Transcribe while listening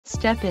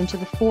Step into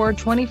the Ford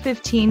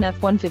 2015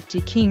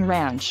 F-150 King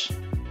Ranch.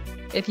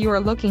 If you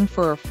are looking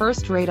for a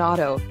first-rate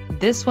auto,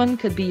 this one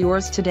could be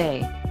yours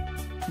today.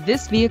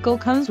 This vehicle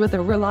comes with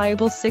a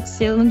reliable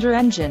 6-cylinder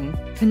engine,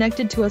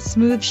 connected to a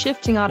smooth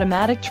shifting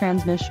automatic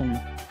transmission.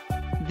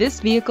 This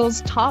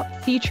vehicle's top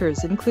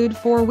features include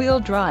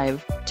 4-wheel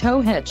drive, tow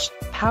hitch,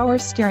 power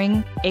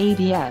steering,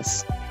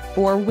 ABS,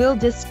 4-wheel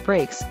disc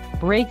brakes,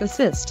 brake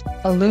assist,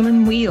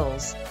 aluminum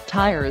wheels,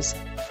 tires,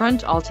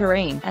 front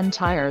all-terrain and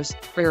tires,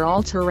 rear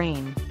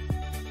all-terrain.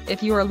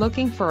 If you are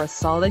looking for a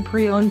solid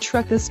pre-owned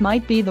truck, this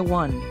might be the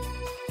one.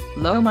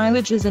 Low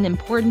mileage is an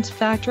important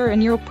factor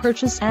in your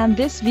purchase, and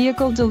this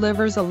vehicle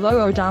delivers a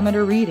low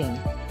odometer reading.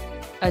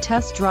 A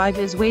test drive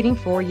is waiting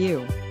for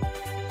you.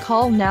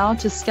 Call now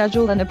to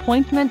schedule an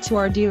appointment to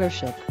our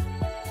dealership.